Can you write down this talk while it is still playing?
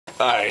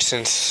Alright,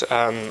 since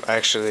I'm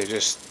actually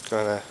just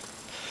gonna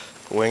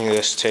wing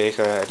this take,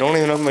 I don't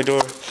even know if my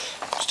door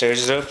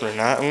stairs is open or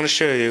not. I'm gonna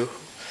show you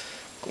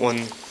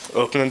when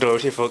opening the door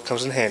to your foot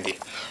comes in handy.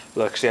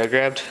 Look, see, I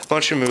grabbed a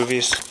bunch of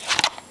movies.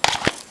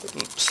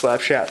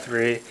 Slapshot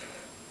 3.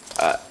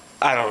 I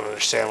don't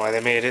understand why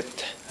they made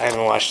it. I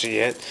haven't watched it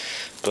yet,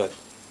 but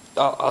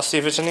I'll see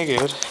if it's any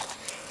good.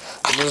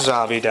 The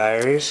Zombie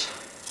Diaries.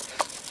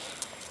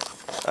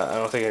 I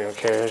don't think anyone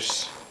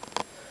cares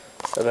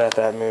about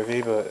that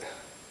movie, but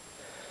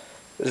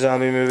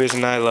zombie movies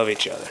and I love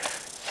each other.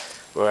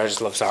 Or I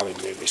just love zombie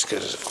movies,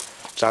 because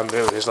if zombie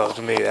movies love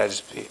me, that'd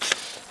just be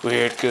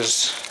weird,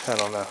 because I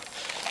don't know.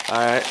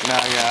 Alright,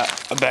 now I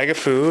got a bag of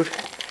food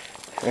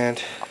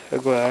and a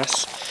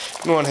glass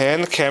in one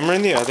hand, the camera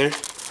in the other,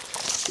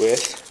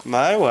 with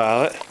my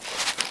wallet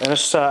and a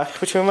sock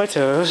between my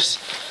toes.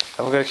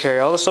 I'm gonna carry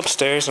all this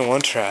upstairs in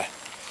one try.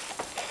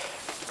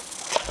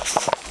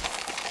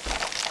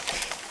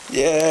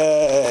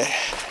 Yeah.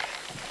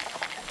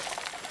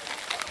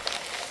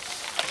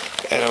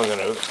 And I'm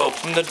gonna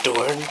open the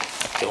door and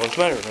go into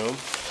my room.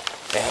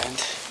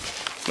 And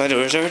my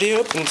door's already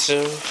open,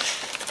 so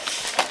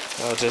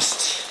I'll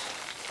just...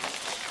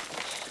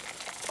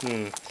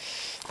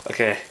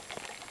 Okay.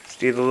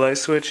 See the light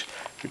switch?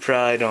 You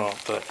probably don't,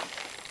 but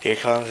here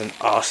comes an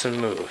awesome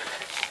move.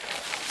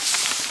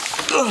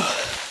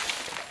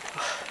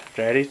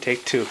 Ready?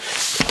 Take 2.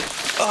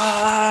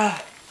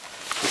 Ah!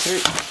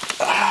 3.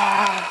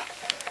 Ah!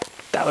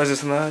 That was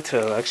just my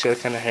toe. Actually,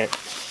 that kind of hurt.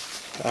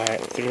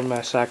 Alright, threw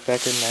my sock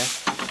back in there.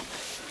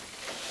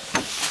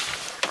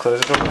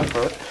 Close it over my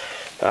foot.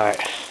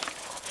 Alright.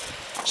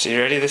 So you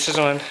ready? This is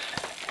when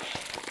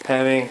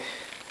having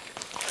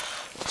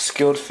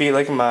skilled feet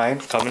like mine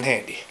come in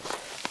handy.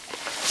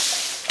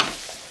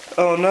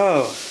 Oh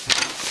no!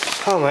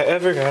 How am I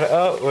ever gonna...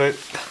 Oh, wait.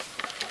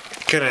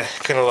 Kinda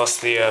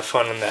lost the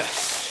fun in that.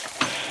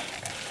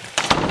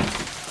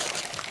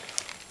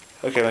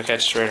 Okay, my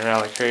cat's running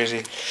around like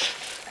crazy.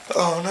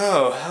 Oh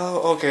no,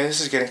 okay,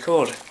 this is getting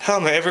cold. How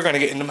am I ever gonna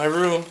get into my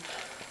room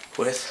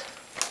with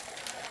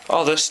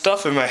all this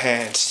stuff in my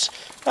hands?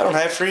 I don't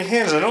have free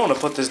hands, I don't want to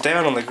put this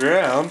down on the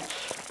ground.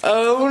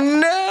 Oh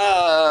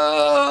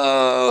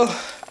no!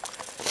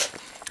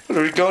 What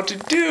are we going to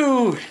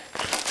do?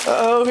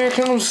 Oh, here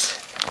comes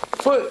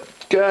Foot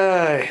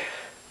Guy.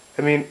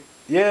 I mean,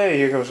 yay,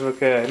 here comes Foot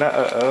Guy, not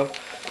uh-oh.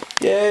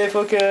 Yay,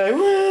 Foot Guy,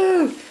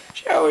 woo!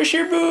 Show us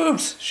your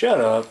boobs!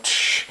 Shut up.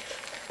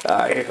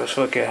 Ah, here goes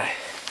Foot Guy.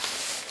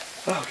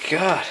 Oh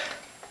god.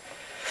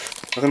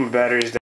 I think my battery's dead.